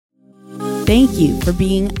Thank you for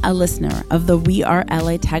being a listener of the We Are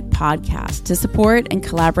LA Tech podcast. To support and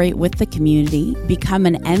collaborate with the community, become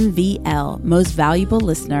an MVL Most Valuable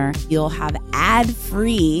Listener. You'll have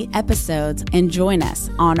ad-free episodes and join us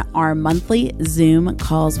on our monthly Zoom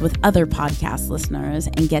calls with other podcast listeners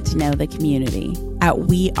and get to know the community at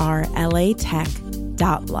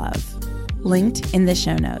WeAreLATech.love. Linked in the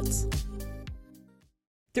show notes.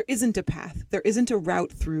 There isn't a path. There isn't a route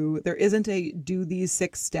through. There isn't a do these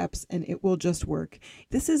 6 steps and it will just work.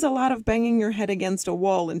 This is a lot of banging your head against a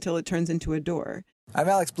wall until it turns into a door. I'm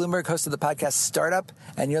Alex Bloomberg, host of the podcast Startup,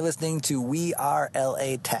 and you're listening to We Are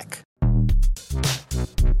LA Tech.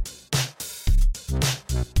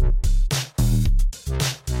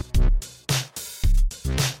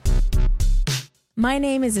 My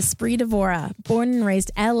name is Esprit Devora, born and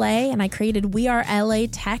raised LA, and I created We Are LA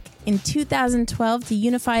Tech in 2012 to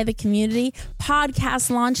unify the community.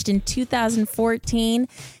 Podcast launched in 2014,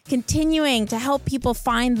 continuing to help people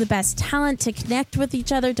find the best talent, to connect with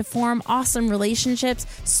each other, to form awesome relationships.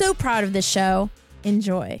 So proud of this show.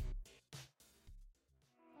 Enjoy.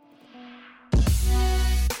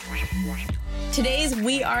 Today's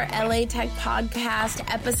We Are LA Tech podcast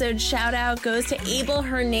episode shout out goes to Abel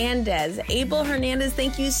Hernandez. Abel Hernandez,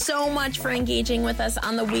 thank you so much for engaging with us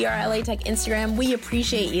on the We Are LA Tech Instagram. We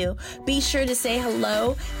appreciate you. Be sure to say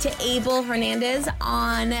hello to Abel Hernandez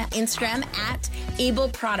on Instagram at Abel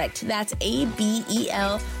Product. That's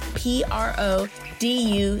ABELPRODUCT.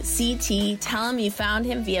 Tell him you found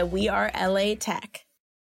him via We Are LA Tech.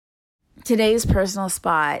 Today's personal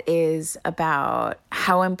spot is about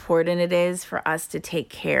how important it is for us to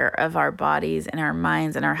take care of our bodies and our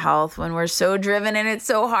minds and our health when we're so driven, and it's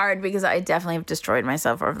so hard because I definitely have destroyed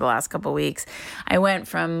myself over the last couple of weeks. I went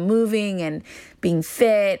from moving and being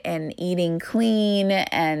fit and eating clean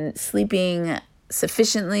and sleeping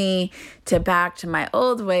sufficiently to back to my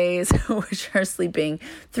old ways, which are sleeping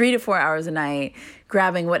 3 to 4 hours a night,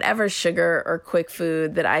 grabbing whatever sugar or quick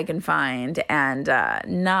food that I can find, and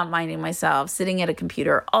not minding myself, sitting at a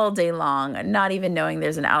computer all day long, not even knowing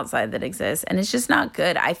there's an outside that exists. And it's just not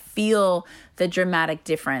good. I feel the dramatic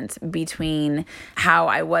difference between how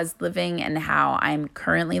I was living and how I'm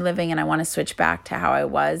currently living, and I want to switch back to how I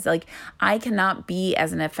was. Like, I cannot be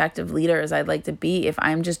as an effective leader as I'd like to be if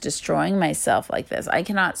I'm just destroying myself like this. I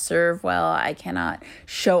cannot serve well. I cannot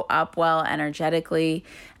show up well energetically.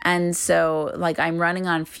 And so, like, I'm running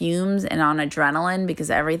on fumes and on adrenaline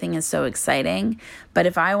because everything is so exciting. But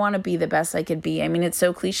if I want to be the best I could be, I mean, it's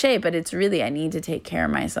so cliche, but it's really, I need to take care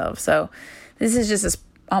of myself. So this is just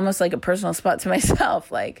almost like a personal spot to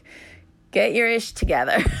myself. Like, get your ish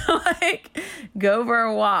together. Like, go for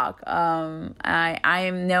a walk.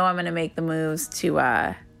 I know I'm going to make the moves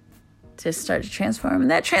to start to transform.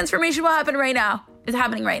 And that transformation will happen right now. It's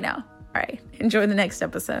happening right now. All right. Enjoy the next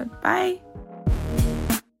episode. Bye.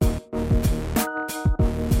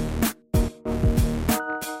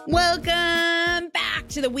 Welcome back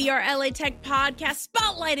to the We Are LA Tech podcast,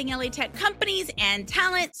 spotlighting LA Tech companies and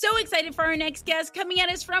talent. So excited for our next guest coming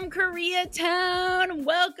at us from Koreatown.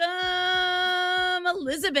 Welcome,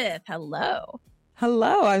 Elizabeth. Hello.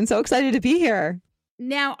 Hello. I'm so excited to be here.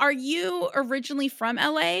 Now, are you originally from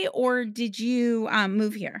LA or did you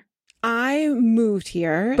move here? I moved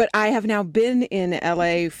here, but I have now been in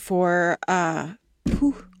LA for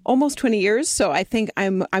almost 20 years. So I think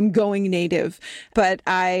I'm going native. But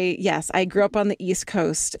I grew up on the East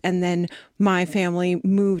Coast, and then my family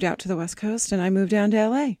moved out to the West Coast and I moved down to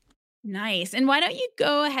LA. Nice. And why don't you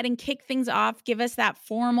go ahead and kick things off? Give us that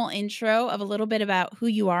formal intro of a little bit about who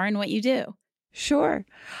you are and what you do. Sure.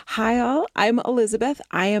 Hi, all. I'm Elizabeth.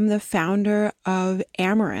 I am the founder of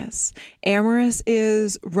Amorus. Amorus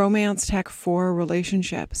is romance tech for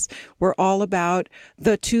relationships. We're all about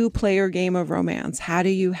the 2-player game of romance. How do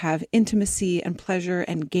you have intimacy and pleasure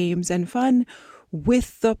and games and fun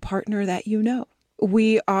with the partner that you know?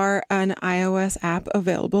 We are an iOS app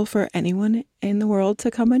available for anyone in the world to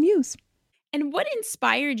come and use. And what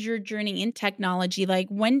inspired your journey in technology? Like,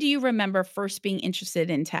 when do you remember first being interested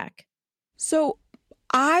in tech? So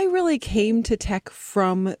I really came to tech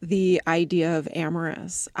from the idea of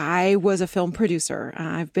Amorus. I was a film producer.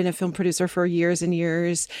 I've been a film producer for years and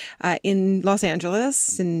years in Los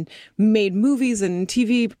Angeles and made movies and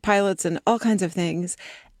TV pilots and all kinds of things.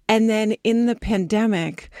 And then in the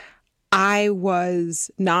pandemic, I was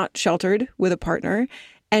not sheltered with a partner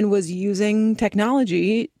and was using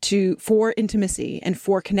technology for intimacy and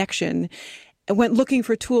for connection. I went looking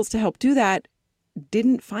for tools to help do that,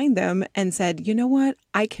 didn't find them, and said, you know what,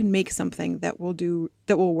 I can make something that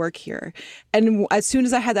will work here. And as soon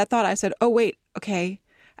as I had that thought, I said, oh, wait, okay,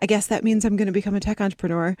 I guess that means I'm going to become a tech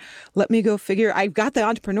entrepreneur. I've got the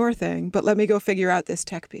entrepreneur thing, but let me go figure out this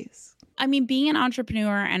tech piece. I mean, being an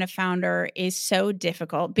entrepreneur and a founder is so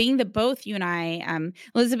difficult. Being that both you and I,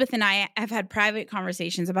 Elizabeth and I, have had private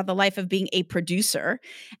conversations about the life of being a producer.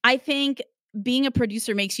 I think being a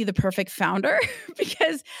producer makes you the perfect founder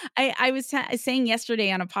because I was saying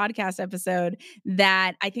yesterday on a podcast episode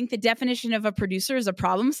that I think the definition of a producer is a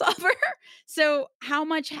problem solver. So how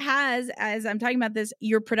much has, as I'm talking about this,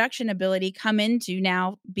 your production ability come into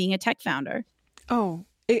now being a tech founder? Oh,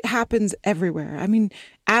 it happens everywhere. I mean,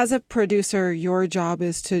 as a producer, your job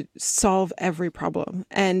is to solve every problem.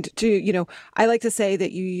 And I like to say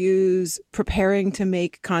that you use preparing to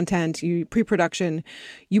make content, pre-production,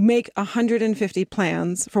 you make 150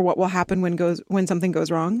 plans for what will happen when something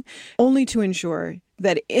goes wrong, only to ensure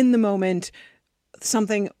that in the moment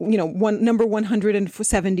something, number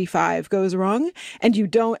 175 goes wrong and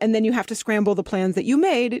then you have to scramble the plans that you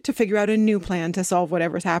made to figure out a new plan to solve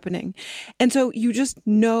whatever's happening. And so you just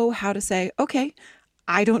know how to say, okay,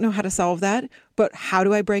 I don't know how to solve that, but how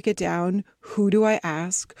do I break it down? Who do I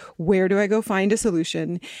ask? Where do I go find a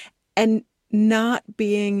solution? And not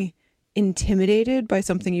being intimidated by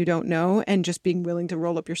something you don't know and just being willing to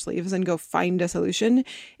roll up your sleeves and go find a solution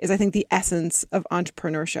is, I think, the essence of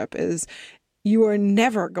entrepreneurship. Is you are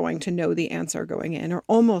never going to know the answer going in, or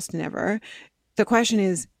almost never. The question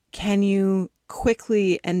is, can you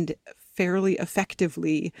quickly and fairly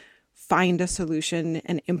effectively find a solution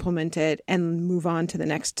and implement it and move on to the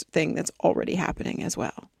next thing that's already happening as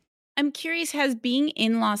well? I'm curious, has being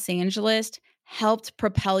in Los Angeles helped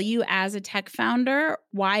propel you as a tech founder?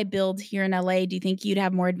 Why build here in LA? Do you think you'd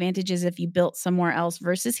have more advantages if you built somewhere else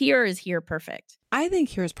versus here, or is here perfect? I think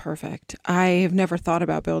here's perfect. I have never thought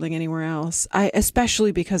about building anywhere else.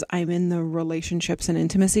 Especially because I'm in the relationships and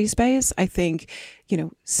intimacy space. I think,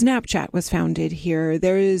 Snapchat was founded here.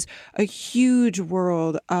 There is a huge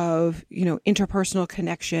world of, interpersonal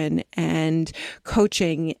connection and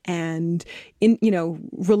coaching and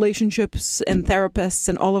relationships and therapists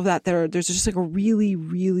and all of that. There's just like a really,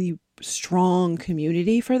 really strong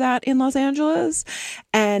community for that in Los Angeles.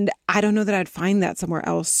 And I don't know that I'd find that somewhere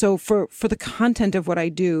else. So for the content of what I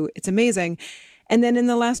do, it's amazing. And then in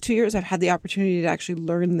the last 2 years, I've had the opportunity to actually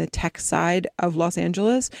learn the tech side of Los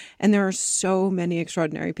Angeles. And there are so many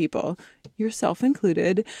extraordinary people, yourself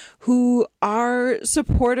included, who are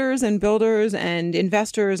supporters and builders and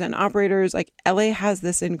investors and operators. Like, LA has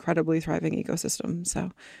this incredibly thriving ecosystem.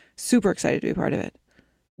 So super excited to be part of it.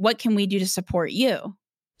 What can we do to support you?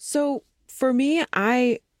 So for me,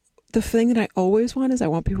 the thing that I always want is I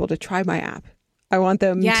want people to try my app. I want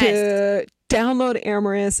them to download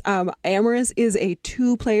Amorus. Amorus is a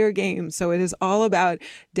 2-player game. So it is all about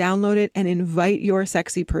download it and invite your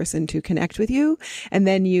sexy person to connect with you. And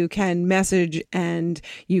then you can message and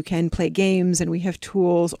you can play games. And we have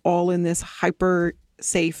tools all in this hyper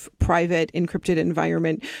safe, private, encrypted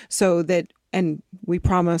environment so that, and we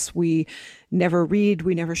promise we never read,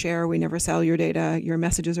 we never share, we never sell your data. Your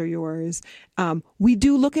messages are yours. We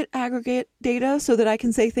do look at aggregate data so that I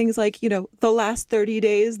can say things like, the last 30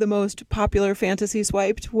 days, the most popular fantasy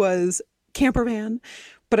swiped was camper van,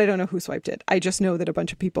 but I don't know who swiped it. I just know that a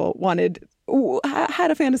bunch of people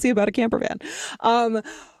had a fantasy about a camper van.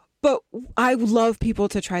 But I love people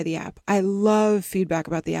to try the app. I love feedback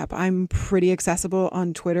about the app. I'm pretty accessible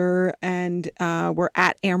on Twitter, and we're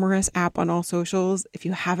at Amorus app on all socials. If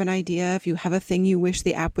you have an idea, if you have a thing you wish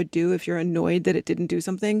the app would do, if you're annoyed that it didn't do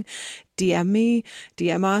something, DM me,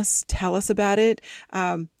 DM us, tell us about it,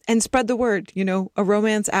 and spread the word. A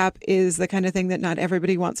romance app is the kind of thing that not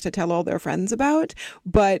everybody wants to tell all their friends about,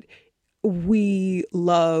 but we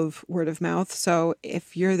love word of mouth. So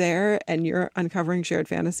if you're there and you're uncovering shared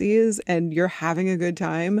fantasies and you're having a good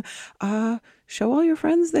time, show all your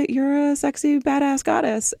friends that you're a sexy, badass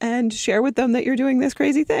goddess and share with them that you're doing this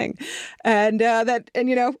crazy thing. And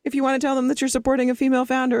if you want to tell them that you're supporting a female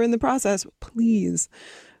founder in the process, please.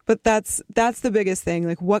 But that's the biggest thing.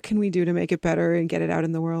 Like, what can we do to make it better and get it out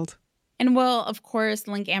in the world? And we'll, of course,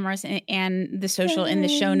 link Amorus and the social in the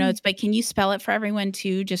show notes. But can you spell it for everyone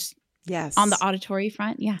too? Just yes. On the auditory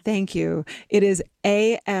front? Yeah. Thank you. It is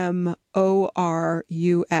Amorus.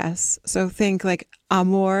 So think like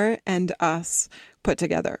amor and us put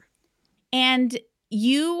together. And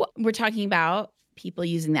you were talking about people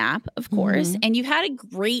using the app, of course, and you've had a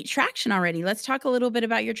great traction already. Let's talk a little bit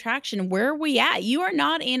about your traction. Where are we at? You are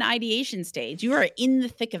not in ideation stage. You are in the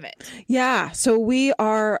thick of it. Yeah. So we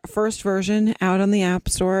are first version out on the App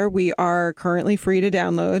Store. We are currently free to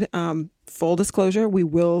download. full disclosure, we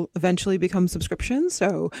will eventually become subscriptions.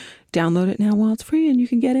 So download it now while it's free and you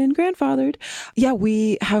can get in grandfathered. Yeah,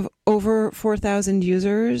 we have over 4,000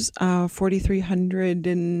 users,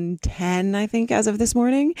 4,310, I think, as of this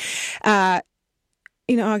morning,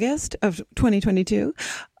 in August of 2022.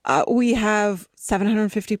 We have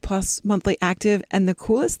 750 plus monthly active. And the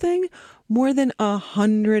coolest thing, more than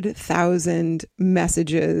 100,000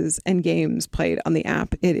 messages and games played on the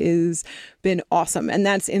app. It has been awesome. And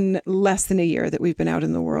that's in less than a year that we've been out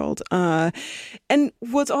in the world. And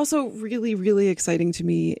what's also really, really exciting to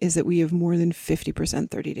me is that we have more than 50%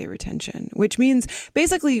 30-day retention, which means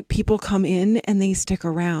basically people come in and they stick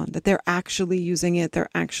around, that they're actually using it. They're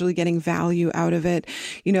actually getting value out of it.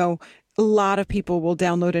 You know, a lot of people will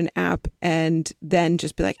download an app and then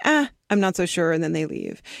just be like, I'm not so sure. And then they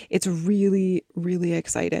leave. It's really, really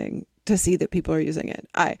exciting to see that people are using it.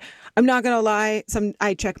 I'm not going to lie.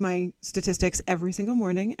 I check my statistics every single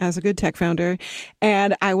morning as a good tech founder,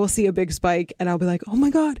 and I will see a big spike and I'll be like, oh my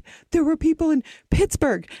God, there were people in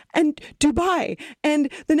Pittsburgh and Dubai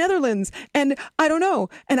and the Netherlands and I don't know.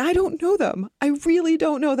 And I don't know them. I really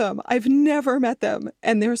don't know them. I've never met them.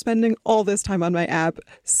 And they're spending all this time on my app,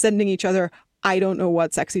 sending each other I don't know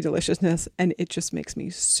what sexy deliciousness. And it just makes me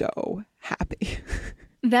so happy.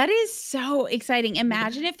 That is so exciting.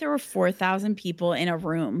 Imagine if there were 4,000 people in a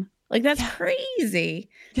room. Like, that's crazy.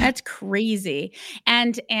 Yeah. That's crazy.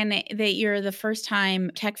 And that you're the first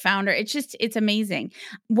time tech founder. It's amazing.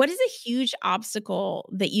 What is a huge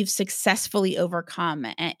obstacle that you've successfully overcome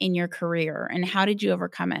in your career, and how did you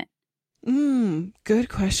overcome it? Good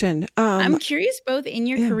question. I'm curious both in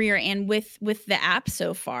your career and with the app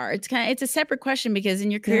so far. It's a separate question because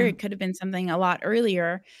in your career it could have been something a lot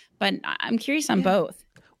earlier, but I'm curious on both.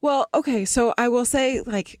 Well, okay. So I will say,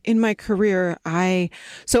 like, in my career, I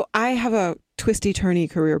have a twisty-turny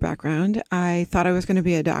career background. I thought I was going to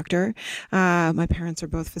be a doctor. My parents are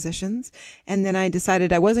both physicians. And then I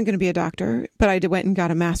decided I wasn't going to be a doctor, but I went and got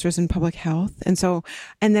a master's in public health.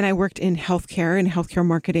 And then I worked in healthcare and healthcare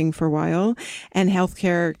marketing for a while, and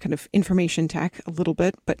healthcare kind of information tech a little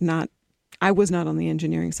bit, but I was not on the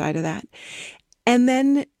engineering side of that. And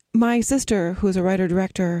then my sister, who is a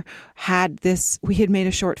writer-director, we had made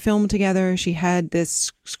a short film together. She had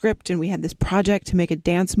this script and we had this project to make a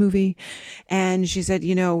dance movie. And she said,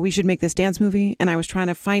 we should make this dance movie. And I was trying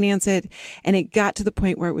to finance it. And it got to the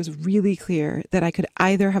point where it was really clear that I could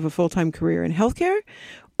either have a full-time career in healthcare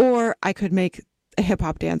or I could make a hip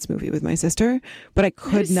hop dance movie with my sister, but I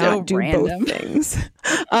could not do both things.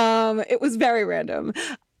 It was very random.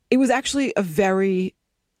 It was actually a very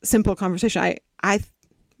simple conversation. I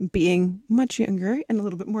being much younger and a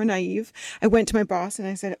little bit more naive, I went to my boss and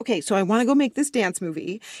I said, okay, so I want to go make this dance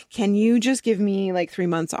movie. Can you just give me like 3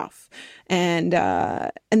 months off? And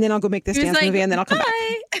then I'll go make this dance movie and then I'll come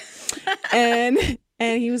back. And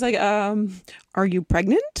he was like, are you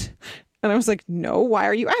pregnant? And I was like, no, why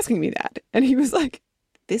are you asking me that? And he was like,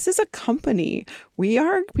 this is a company. We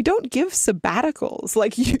don't give sabbaticals.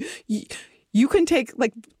 Like you can take,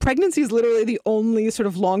 like, pregnancy is literally the only sort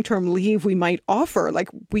of long-term leave we might offer. Like,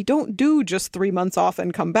 we don't do just 3 months off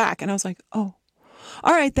and come back. And I was like, oh,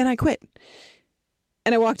 all right, then I quit.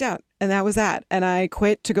 And I walked out, and that was that. And I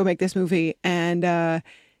quit to go make this movie. And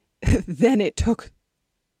then it took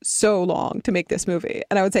so long to make this movie.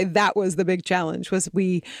 And I would say that was the big challenge, was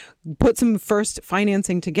we put some first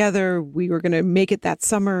financing together. We were going to make it that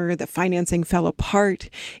summer. The financing fell apart.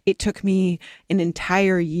 It took me an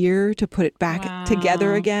entire year to put it back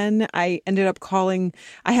together again. I ended up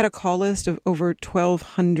I had a call list of over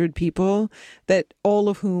 1,200 people, that all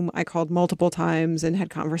of whom I called multiple times and had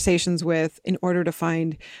conversations with in order to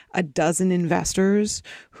find a dozen investors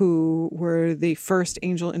who were the first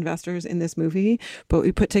angel investors in this movie. But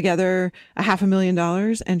we put together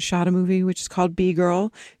 $500,000 and shot a movie which is called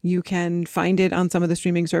B-Girl. You can find it on some of the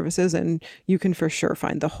streaming services, and you can for sure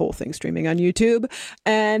find the whole thing streaming on YouTube.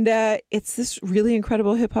 And it's this really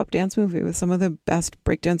incredible hip hop dance movie with some of the best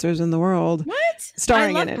breakdancers in the world. What?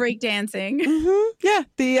 Starring in it. I love breakdancing. Yeah.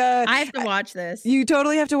 I have to watch this. You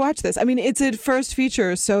totally have to watch this. I mean, it's a first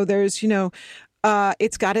feature, so there's,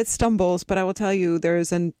 it's got its stumbles, but I will tell you,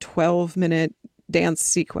 there's a 12-minute dance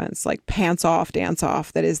sequence, like Pants Off, Dance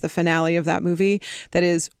Off, that is the finale of that movie. That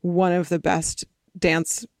is one of the best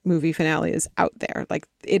dance movie finales out there. Like,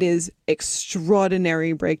 it is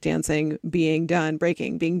extraordinary breakdancing being done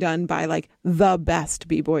by like the best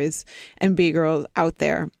B-boys and B-girls out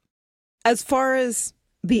there. As far as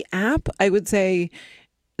the app, I would say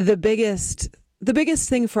the biggest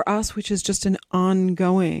thing for us, which is just an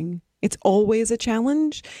ongoing, it's always a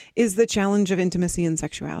challenge, is the challenge of intimacy and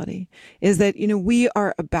sexuality. Is that, we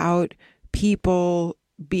are about people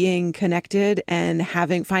being connected and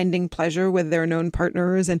finding pleasure with their known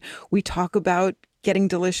partners. And we talk about getting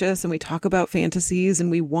delicious and we talk about fantasies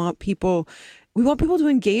and we want people to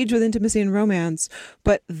engage with intimacy and romance,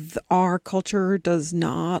 but our culture does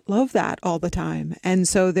not love that all the time. And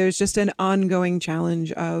so there's just an ongoing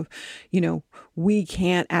challenge of, we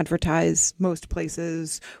can't advertise most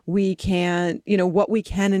places. We can't, what we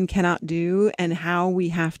can and cannot do and how we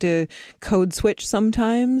have to code switch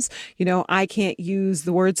sometimes. I can't use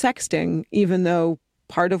the word sexting, even though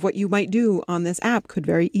part of what you might do on this app could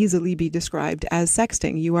very easily be described as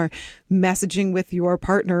sexting. You are messaging with your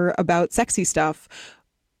partner about sexy stuff,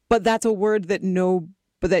 but that's a word that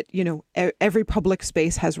every public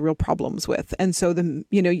space has real problems with. And so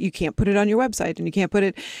you can't put it on your website and you can't put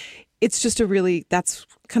it. It's just that's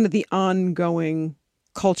kind of the ongoing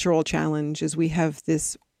cultural challenge is we have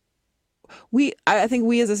this. I think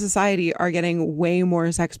we as a society are getting way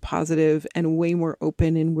more sex positive and way more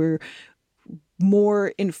open, and we're more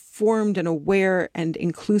informed and aware and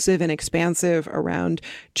inclusive and expansive around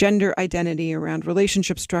gender identity, around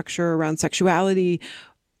relationship structure, around sexuality.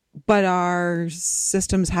 But our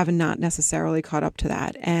systems have not necessarily caught up to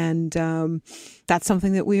that. And that's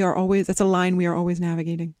something that that's a line we are always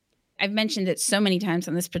navigating. I've mentioned it so many times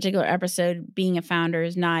on this particular episode, being a founder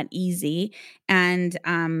is not easy. And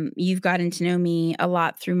you've gotten to know me a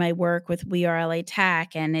lot through my work with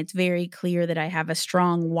WeAreLATech. And it's very clear that I have a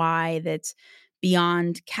strong why that's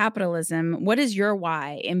beyond capitalism. What is your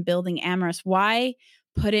why in building Amorus? Why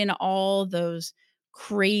put in all those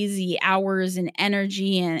crazy hours and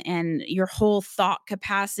energy and your whole thought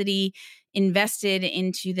capacity invested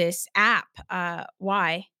into this app?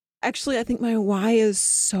 Why? Actually, I think my why is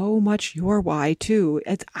so much your why too.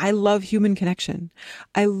 I love human connection.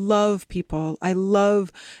 I love people. I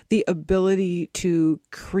love the ability to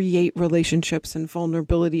create relationships and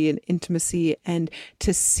vulnerability and intimacy and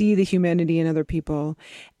to see the humanity in other people.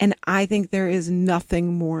 And I think there is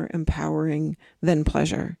nothing more empowering than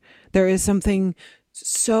pleasure. There is something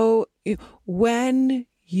when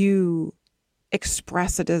you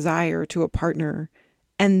express a desire to a partner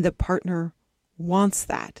and the partner wants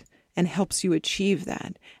that and helps you achieve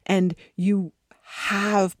that, and you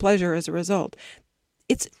have pleasure as a result.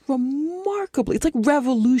 It's it's like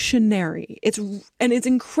revolutionary. It's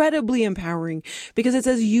incredibly empowering because it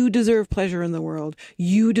says you deserve pleasure in the world.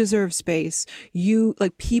 You deserve space.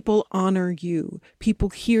 People honor you. People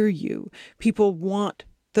hear you. People want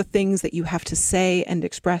the things that you have to say and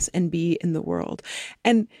express and be in the world.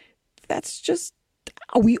 And that's just,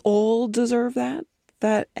 we all deserve that.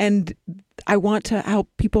 And I want to help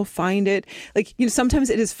people find it. Sometimes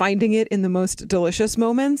it is finding it in the most delicious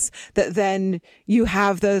moments that then you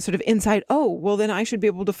have the sort of insight, oh, well, then I should be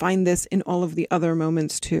able to find this in all of the other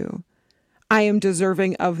moments too. I am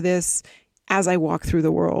deserving of this as I walk through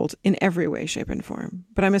the world in every way, shape, and form.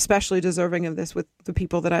 But I'm especially deserving of this with the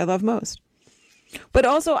people that I love most. But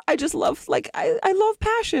also, I just love, I love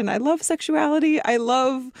passion. I love sexuality. I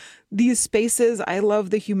love these spaces. I love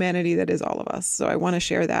the humanity that is all of us. So I want to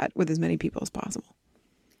share that with as many people as possible.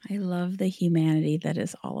 I love the humanity that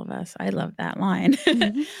is all of us. I love that line.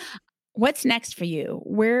 Mm-hmm. What's next for you?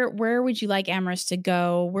 Where would you like Amorus to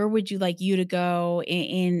go? Where would you like you to go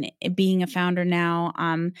in being a founder now?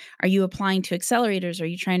 Are you applying to accelerators? Are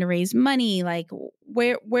you trying to raise money?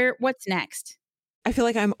 What's next? I feel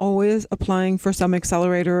like I'm always applying for some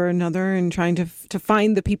accelerator or another and trying to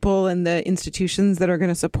find the people and the institutions that are going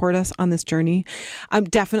to support us on this journey. I'm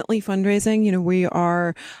definitely fundraising. We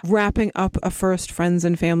are wrapping up a first friends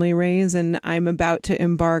and family raise, and I'm about to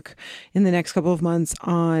embark in the next couple of months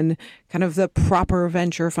on kind of the proper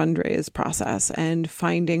venture fundraise process and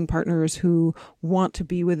finding partners who want to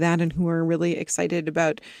be with that and who are really excited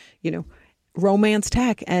about, romance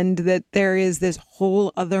tech, and that there is this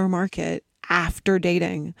whole other market after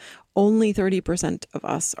dating. Only 30% of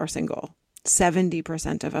us are single.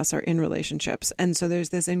 70% of us are in relationships. And so there's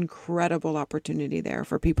this incredible opportunity there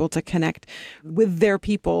for people to connect with their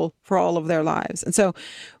people for all of their lives. And so,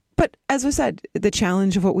 but as I said, the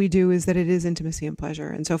challenge of what we do is that it is intimacy and pleasure.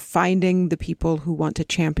 And so finding the people who want to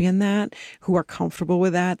champion that, who are comfortable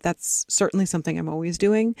with that, that's certainly something I'm always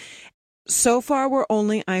doing. So far, we're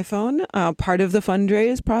only iPhone. Part of the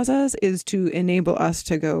fundraise process is to enable us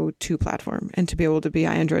to go to platform and to be able to be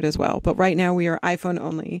Android as well. But right now we are iPhone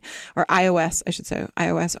only, or iOS, I should say,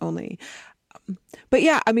 iOS only. But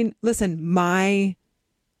yeah, listen, my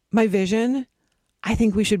vision, I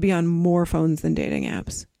think we should be on more phones than dating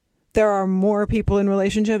apps. There are more people in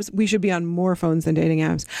relationships. We should be on more phones than dating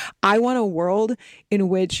apps. I want a world in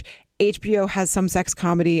which HBO has some sex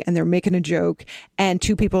comedy and they're making a joke and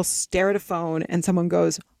two people stare at a phone and someone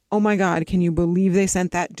goes, oh my God, can you believe they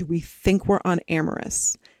sent that? Do we think we're on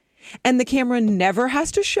Amorus? And the camera never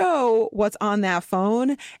has to show what's on that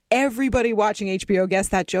phone. Everybody watching HBO gets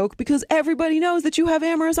that joke because everybody knows that you have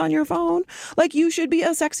Amorus on your phone. Like, you should be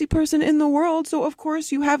a sexy person in the world. So, of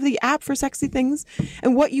course, you have the app for sexy things.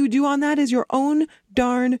 And what you do on that is your own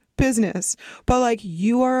darn business. But, like,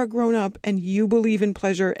 you are a grown up and you believe in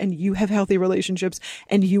pleasure and you have healthy relationships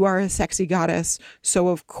and you are a sexy goddess. So,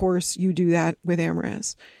 of course, you do that with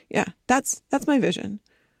Amorus. Yeah, that's my vision.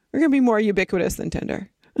 We're going to be more ubiquitous than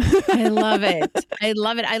Tinder. I love it. I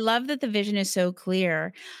love it. I love that the vision is so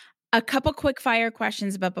clear. A couple quick fire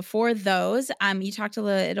questions, but before those, you talked a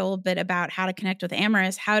little bit about how to connect with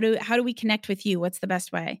Amorus. How do we connect with you? What's the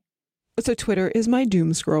best way? So Twitter is my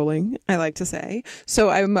doom scrolling, I like to say. So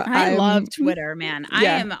I love Twitter, man. Yeah. I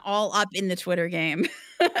am all up in the Twitter game.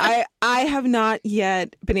 I have not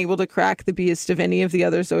yet been able to crack the beast of any of the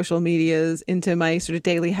other social medias into my sort of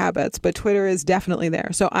daily habits, but Twitter is definitely there.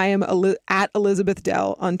 So I am at Elizabeth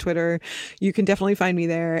Dell on Twitter. You can definitely find me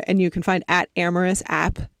there, and you can find at Amorus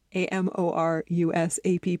app. AMORUSAPP.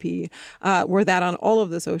 We're that on all of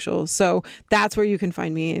the socials. So that's where you can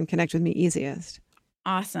find me and connect with me easiest.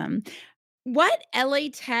 Awesome. What LA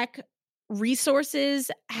Tech resources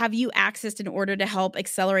have you accessed in order to help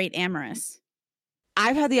accelerate Amorus?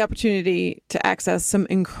 I've had the opportunity to access some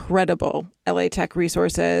incredible LA Tech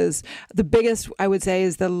resources. The biggest, I would say,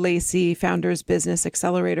 is the Lacey Founders Business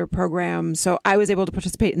Accelerator Program. So I was able to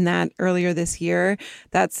participate in that earlier this year.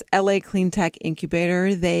 That's LA Clean Tech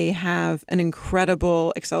Incubator. They have an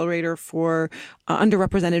incredible accelerator for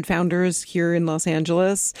underrepresented founders here in Los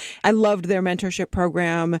Angeles. I loved their mentorship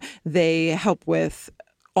program. They help with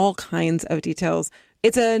all kinds of details.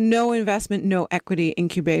 It's a no investment, no equity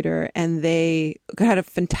incubator, and they had a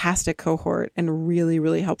fantastic cohort and really,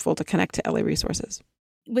 really helpful to connect to LA resources.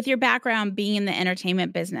 With your background being in the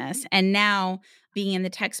entertainment business and now being in the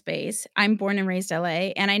tech space, I'm born and raised LA,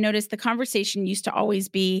 and I noticed the conversation used to always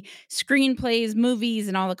be screenplays, movies,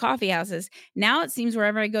 and all the coffee houses. Now it seems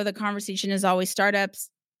wherever I go, the conversation is always startups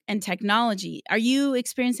and technology. Are you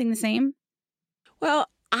experiencing the same? Well,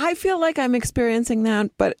 I feel like I'm experiencing that,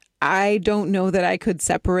 but I don't know that I could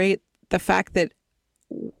separate the fact that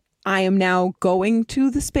I am now going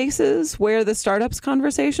to the spaces where the startups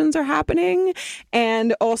conversations are happening.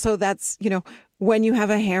 And also that's, when you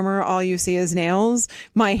have a hammer, all you see is nails.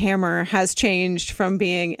 My hammer has changed from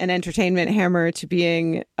being an entertainment hammer to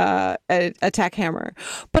being a tech hammer.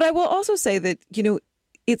 But I will also say that,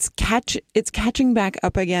 it's catching back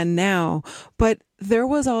up again now. But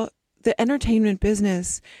the entertainment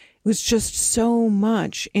business was just so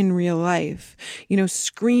much in real life,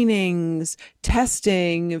 screenings,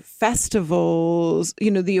 testing, festivals,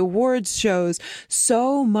 the awards shows.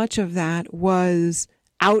 So much of that was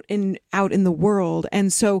out in the world.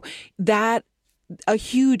 And so that a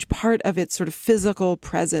huge part of its sort of physical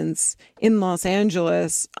presence in Los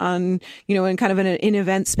Angeles on, and kind of in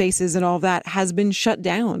event spaces and all that has been shut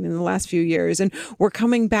down in the last few years. And we're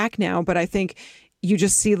coming back now, but I think you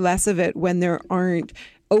just see less of it when there aren't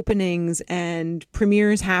openings and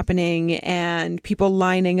premieres happening and people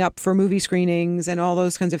lining up for movie screenings and all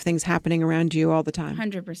those kinds of things happening around you all the time.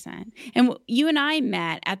 100%. And you and I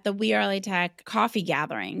met at the WeAreLATech coffee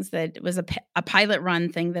gatherings. That was a pilot run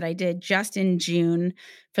thing that I did just in June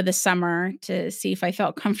for the summer to see if I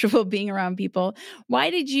felt comfortable being around people.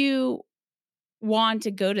 Why did you want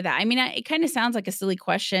to go to that? I mean, it kind of sounds like a silly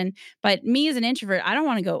question, but me as an introvert, I don't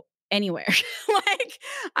want to go anywhere. Like,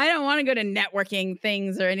 I don't want to go to networking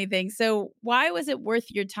things or anything. So why was it worth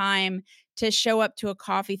your time to show up to a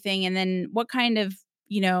coffee thing? And then what kind of,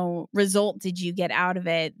 result did you get out of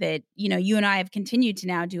it that, you and I have continued to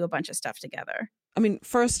now do a bunch of stuff together? I mean,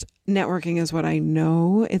 first, networking is what I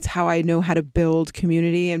know. It's how I know how to build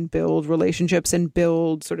community and build relationships and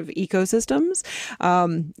build sort of ecosystems.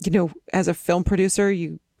 As a film producer,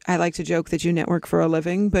 I like to joke that you network for a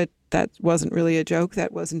living, but that wasn't really a joke.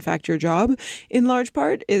 That was, in fact, your job in large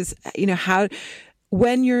part is,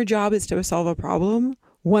 when your job is to solve a problem,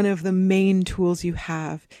 one of the main tools you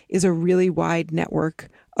have is a really wide network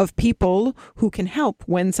of people who can help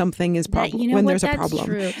when something is when there's a problem.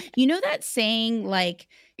 True. You know that saying, like,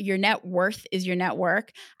 your net worth is your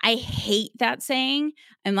network? I hate that saying.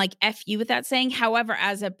 I'm like, F you with that saying. However,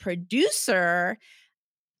 as a producer,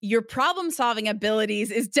 your problem-solving abilities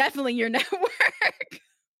is definitely your network.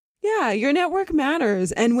 Yeah, your network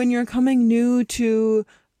matters. And when you're coming new to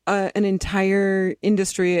an entire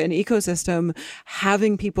industry, an ecosystem,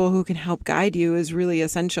 having people who can help guide you is really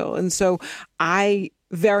essential. And so I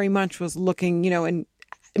very much was looking, and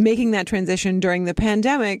making that transition during the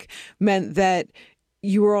pandemic meant that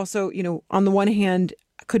you were also, on the one hand,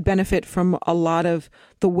 could benefit from a lot of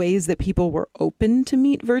the ways that people were open to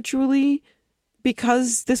meet virtually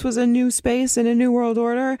because this was a new space and a new world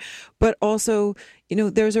order. But also,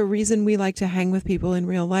 there's a reason we like to hang with people in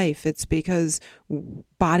real life. It's because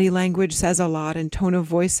body language says a lot and tone of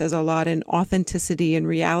voice says a lot, and authenticity and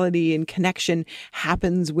reality and connection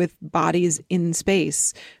happens with bodies in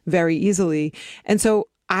space very easily. And so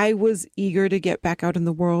I was eager to get back out in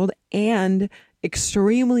the world and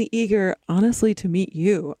extremely eager, honestly, to meet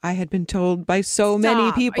you. I had been told by so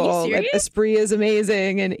many people that Esprit is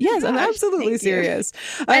amazing. And yes, I'm absolutely serious.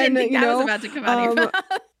 I didn't think that was about to come out of your mouth.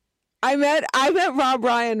 I met Rob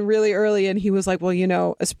Ryan really early, and he was like,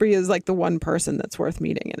 well, Esprit is like the one person that's worth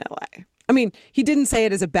meeting in LA. I mean, he didn't say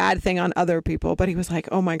it as a bad thing on other people, but he was like,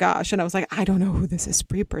 oh my gosh. And I was like, I don't know who this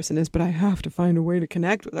Esprit person is, but I have to find a way to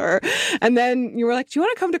connect with her. And then you were like, do you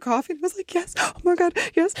want to come to coffee? And I was like, yes. Oh my God.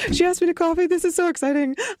 Yes. She asked me to coffee. This is so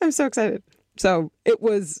exciting. I'm so excited. So it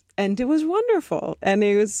was wonderful. And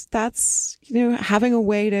that's having a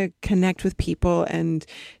way to connect with people and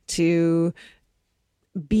to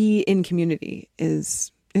be in community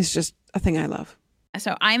is just a thing I love.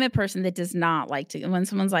 So I'm a person that does not like to, when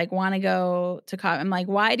someone's like, want to go to coffee, I'm like,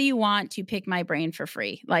 why do you want to pick my brain for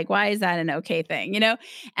free? Like, why is that an okay thing?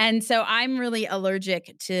 And so I'm really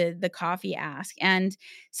allergic to the coffee ask. And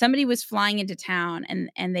somebody was flying into town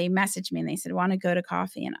and they messaged me and they said, want to go to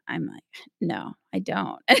coffee? And I'm like, no, I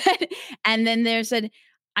don't. And then they said,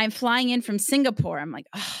 I'm flying in from Singapore. I'm like,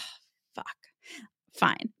 oh, fuck.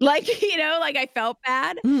 Fine. Like I felt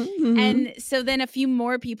bad. Mm-hmm. And so then a few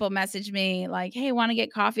more people messaged me like, hey, want to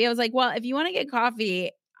get coffee? I was like, well, if you want to get coffee,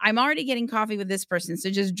 I'm already getting coffee with this person. So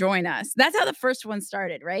just join us. That's how the first one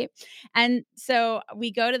started. Right. And so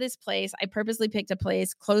we go to this place. I purposely picked a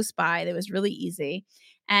place close by that was really easy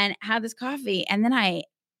and had this coffee. And then I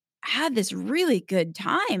had this really good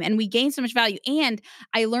time and we gained so much value. And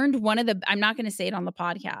I learned I'm not going to say it on the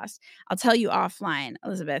podcast. I'll tell you offline,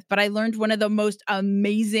 Elizabeth, but I learned one of the most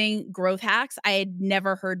amazing growth hacks I had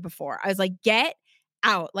never heard before. I was like, get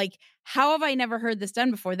out. Like, how have I never heard this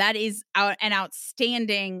done before? That is an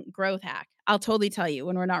outstanding growth hack. I'll totally tell you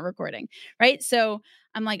when we're not recording. Right. So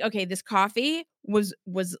I'm like, okay, this coffee was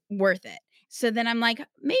worth it. So then I'm like,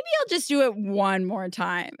 maybe I'll just do it one more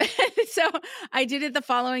time. So I did it the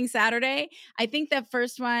following Saturday. I think that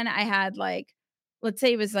first one I had let's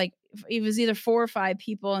say it was either 4 or 5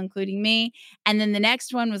 people, including me. And then the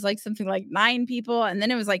next one was something like 9 people. And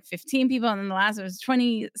then it was 15 people. And then the last one was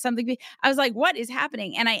 20 something people. I was like, what is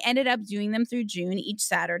happening? And I ended up doing them through June each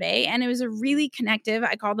Saturday. And it was a really connective,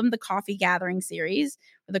 I call them the coffee gathering series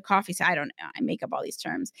or the coffee. I don't know. I make up all these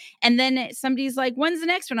terms. And then somebody's like, when's the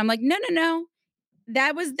next one? I'm like, no.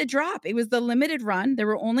 That was the drop. It was the limited run. There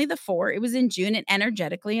were only the 4. It was in June, and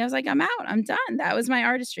energetically, I was like, I'm out. I'm done. That was my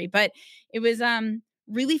artistry. But it was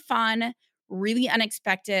really fun, really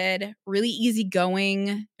unexpected, really easygoing.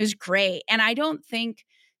 It was great. And I don't think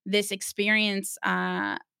this experience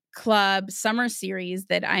club summer series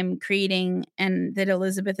that I'm creating and that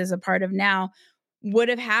Elizabeth is a part of now would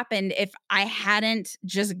have happened if I hadn't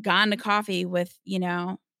just gone to coffee with,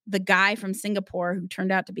 the guy from Singapore who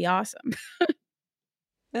turned out to be awesome.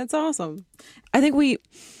 That's awesome. I think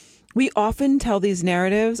we often tell these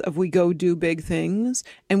narratives of we go do big things,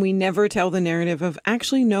 and we never tell the narrative of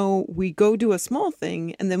actually, no, we go do a small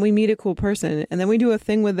thing and then we meet a cool person and then we do a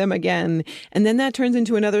thing with them again. And then that turns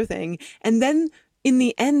into another thing. And then in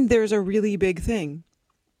the end, there's a really big thing.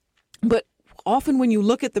 But often when you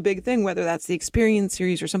look at the big thing, whether that's the experience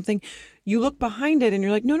series or something, you look behind it and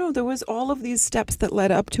you're like, no, there was all of these steps that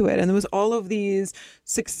led up to it. And there was all of these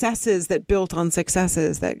successes that built on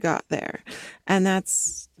successes that got there. And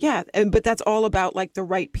that's, but that's all about the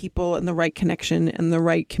right people and the right connection and the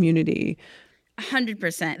right community.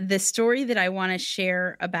 100%. The story that I want to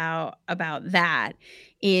share about that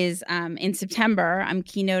is in September, I'm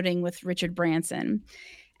keynoting with Richard Branson.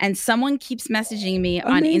 And someone keeps messaging me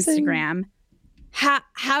on Instagram.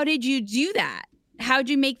 How did you do that? How'd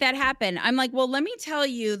you make that happen? I'm like, well, let me tell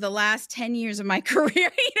you the last 10 years of my career.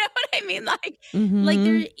 You know what I mean?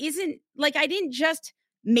 There isn't I didn't just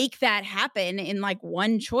make that happen in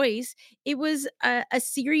one choice. It was a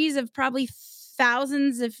series of probably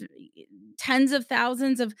tens of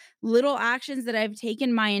thousands of little actions that I've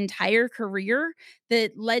taken my entire career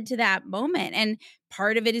that led to that moment. And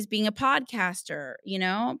part of it is being a podcaster,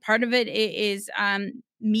 part of it is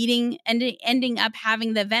meeting and ending up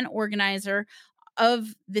having the event organizer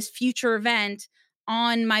of this future event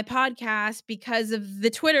on my podcast because of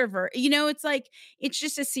the Twitterverse. It's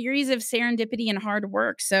just a series of serendipity and hard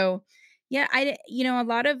work. So yeah, a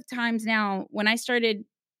lot of times now when I started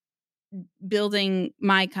building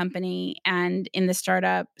my company and in the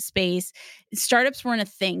startup space, startups weren't a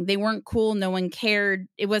thing. They weren't cool. No one cared.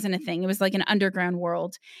 It wasn't a thing. It was like an underground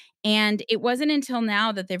world. And it wasn't until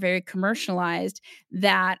now that they're very commercialized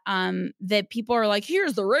that that people are like,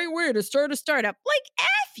 here's the right way to start a startup. Like,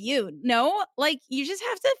 F you. No, like you just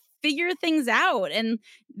have to figure things out. And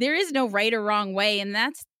there is no right or wrong way. And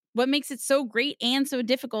that's what makes it so great and so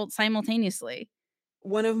difficult simultaneously.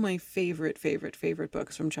 One of my favorite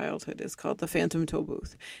books from childhood is called The Phantom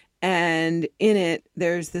Tollbooth. And in it,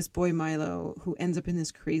 there's this boy Milo who ends up in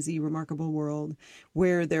this crazy, remarkable world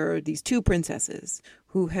where there are these two princesses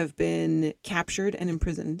who have been captured and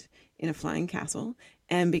imprisoned in a flying castle.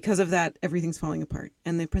 And because of that, everything's falling apart.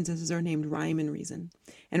 And the princesses are named Rhyme and Reason.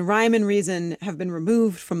 And Rhyme and Reason have been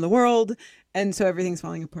removed from the world. And so everything's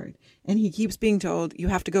falling apart. And he keeps being told, you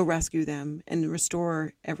have to go rescue them and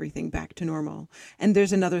restore everything back to normal. And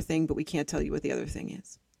there's another thing, but we can't tell you what the other thing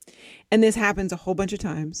is. And this happens a whole bunch of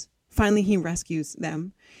times. Finally, he rescues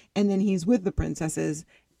them. And then he's with the princesses.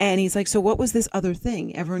 And he's like, so what was this other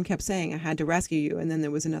thing? Everyone kept saying, I had to rescue you. And then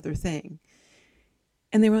there was another thing.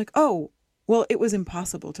 And they were like, oh, well, it was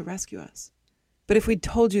impossible to rescue us. But if we'd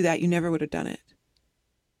told you that, you never would have done it.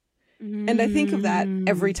 And I think of that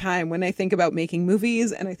every time when I think about making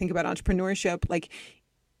movies and I think about entrepreneurship. Like,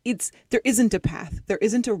 there isn't a path. There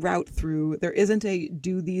isn't a route through. There isn't a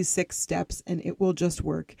do these 6 steps and it will just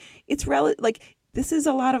work. It's like this is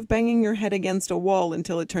a lot of banging your head against a wall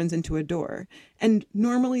until it turns into a door. And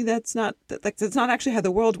normally that's not actually how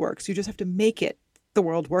the world works. You just have to make the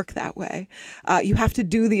world work that way. You have to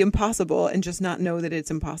do the impossible and just not know that it's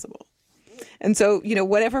impossible. And so,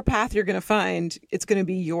 whatever path you're going to find, it's going to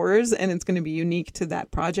be yours and it's going to be unique to that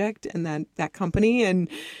project and that company. And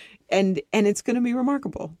it's going to be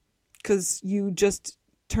remarkable because you just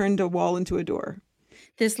turned a wall into a door.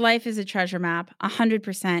 This life is a treasure map,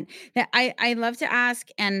 100%. I love to ask,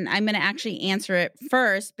 and I'm going to actually answer it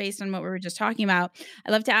first based on what we were just talking about.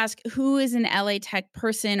 I love to ask, who is an LA Tech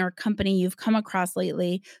person or company you've come across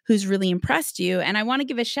lately who's really impressed you? And I want to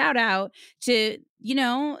give a shout out to,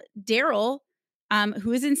 Daryl,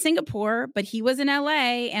 who is in Singapore, but he was in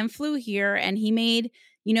LA and flew here, and he made,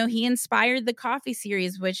 he inspired the coffee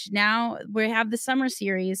series, which now we have the summer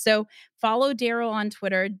series. So follow Daryl on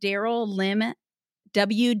Twitter, Daryl Lim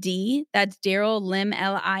WD. That's Daryl Lim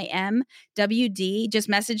LIM WD. Just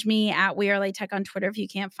message me at WeAreLATech on Twitter if you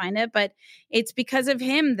can't find it. But it's because of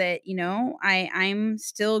him that, I'm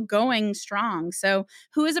still going strong. So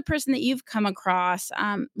who is a person that you've come across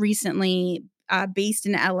recently based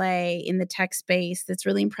in LA in the tech space that's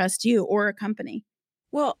really impressed you, or a company?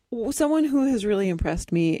 Well, someone who has really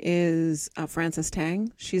impressed me is Frances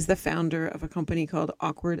Tang. She's the founder of a company called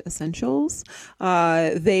Awkward Essentials.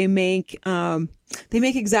 They make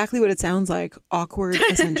exactly what it sounds like, awkward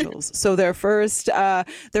essentials. So their first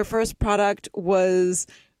product was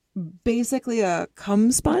basically a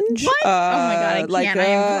cum sponge. What? Oh my God, I can't. I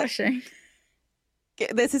am blushing.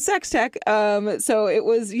 This is sex tech. So it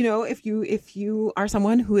was, if you are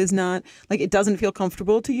someone who is not, like, it doesn't feel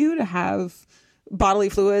comfortable to you to have bodily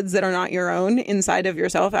fluids that are not your own inside of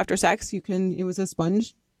yourself after sex, it was a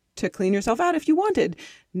sponge to clean yourself out if you wanted.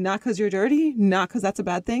 Not because you're dirty, not because that's a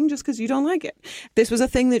bad thing, just because you don't like it. This was a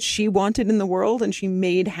thing that she wanted in the world and she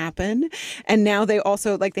made happen. And now they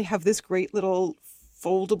also, they have this great little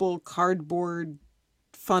foldable cardboard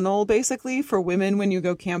funnel basically for women when you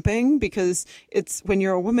go camping, because it's when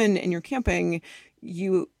you're a woman and you're camping,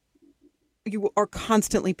 you are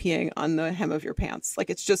constantly peeing on the hem of your pants.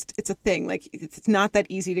 It's a thing. It's not that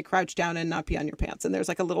easy to crouch down and not pee on your pants. And there's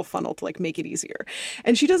a little funnel to make it easier.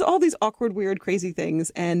 And she does all these awkward, weird, crazy things.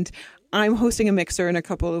 And I'm hosting a mixer in a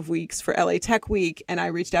couple of weeks for LA Tech Week. And I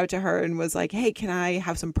reached out to her and was like, hey, can I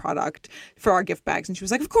have some product for our gift bags? And she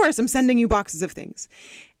was like, of course, I'm sending you boxes of things.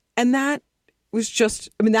 And that was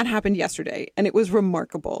that happened yesterday, and it was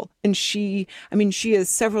remarkable. And she is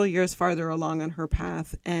several years farther along on her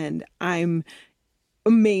path, and I'm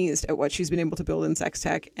amazed at what she's been able to build in sex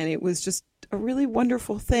tech. And it was just a really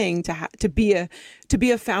wonderful thing to be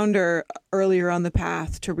a founder earlier on the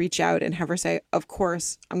path, to reach out and have her say, of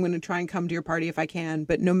course, I'm going to try and come to your party if I can,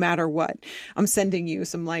 but no matter what, I'm sending you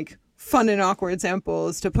some fun and awkward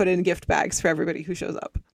samples to put in gift bags for everybody who shows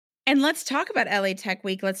up. And let's talk about LA Tech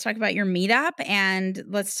Week. Let's talk about your meetup, and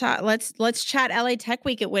let's chat LA Tech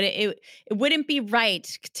Week. It wouldn't be right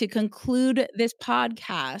to conclude this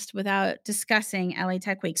podcast without discussing LA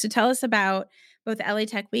Tech Week. So tell us about both LA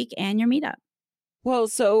Tech Week and your meetup. Well,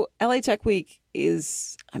 so LA Tech Week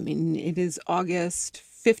is, it is August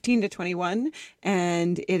 15 to 21.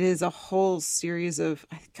 And it is a whole series of,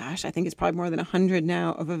 I think it's probably more than 100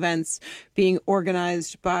 now of events being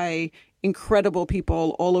organized by incredible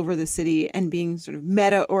people all over the city and being sort of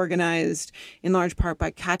meta-organized in large part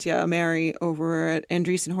by Katya Ameri over at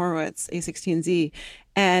Andreessen Horowitz, A16Z.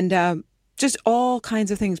 And just all kinds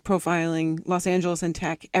of things profiling Los Angeles and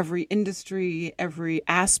tech, every industry, every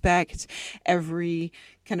aspect, every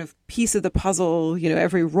kind of piece of the puzzle,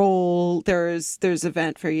 every role, there's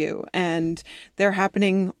event for you. And they're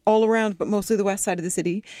happening all around, but mostly the west side of the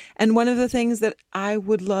city. And one of the things that I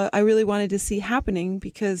really wanted to see happening,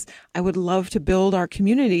 because I would love to build our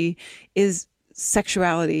community, is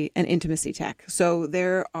sexuality and intimacy tech. So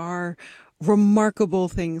there are remarkable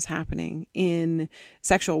things happening in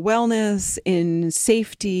sexual wellness, in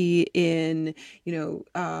safety, in,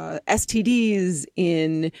 STDs,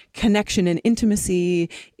 in connection and intimacy,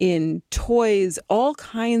 in toys, all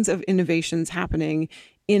kinds of innovations happening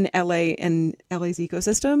in LA and LA's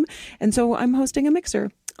ecosystem. And so I'm hosting a mixer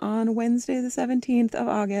on Wednesday, the 17th of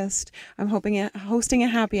August. I'm hosting a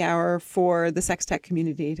happy hour for the sex tech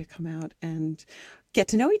community to come out and get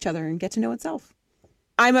to know each other and get to know itself.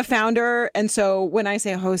 I'm a founder, and so when I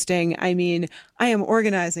say hosting, I mean I am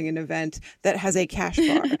organizing an event that has a cash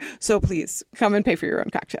bar. So please come and pay for your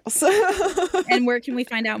own cocktails. And where can we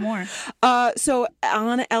find out more? So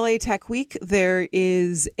on LA Tech Week, there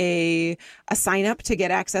is a sign up to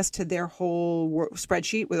get access to their whole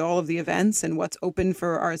spreadsheet with all of the events and what's open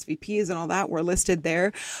for RSVPs and all that. We're listed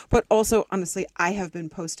there. But also, honestly, I have been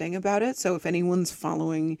posting about it. So if anyone's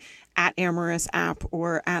following at Amorus app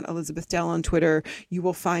or at Elizabeth Dell on Twitter, you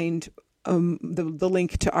will find the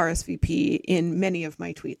link to RSVP in many of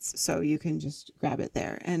my tweets. So you can just grab it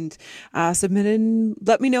there and submit it and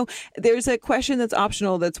let me know. There's a question that's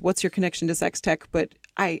optional. That's what's your connection to sex tech? But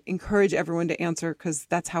I encourage everyone to answer, because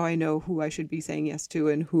that's how I know who I should be saying yes to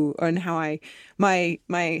and how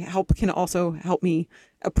my help can also help me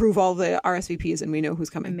approve all the RSVPs and we know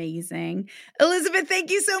who's coming. Amazing. Elizabeth,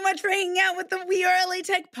 thank you so much for hanging out with the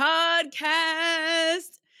WeAreLATech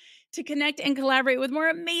podcast. To connect and collaborate with more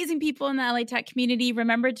amazing people in the LA Tech community,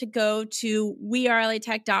 remember to go to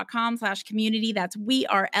wearelatech.com/community. That's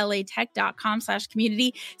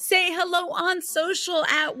wearelatech.com/community. Say hello on social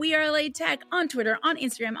at WeAreLATech, on Twitter, on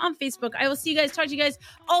Instagram, on Facebook. I will see you guys, talk to you guys,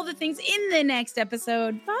 all the things in the next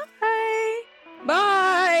episode. Bye.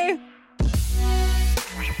 Bye.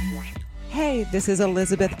 Hey, this is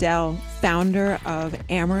Elizabeth Dell, founder of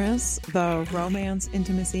Amorus, the romance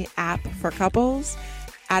intimacy app for couples,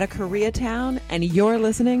 out of Koreatown, and you're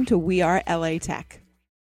listening to WeAreLATech.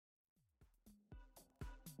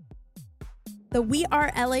 The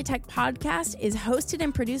WeAreLATech podcast is hosted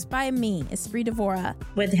and produced by me, Esprit Devora,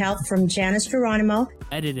 with help from Janice Geronimo.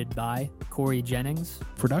 Edited by Corey Jennings.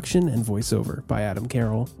 Production and voiceover by Adam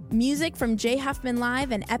Carroll. Music from Jay Huffman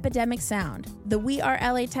Live and Epidemic Sound. The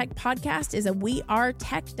WeAreLATech podcast is a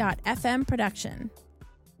wearetech.fm production.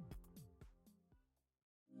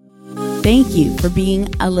 Thank you for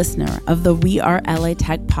being a listener of the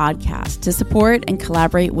WeAreLATech podcast. To support and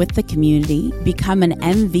collaborate with the community, become an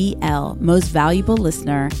MVL, Most Valuable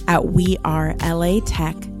Listener, at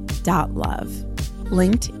wearelatech.love.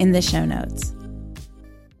 Linked in the show notes.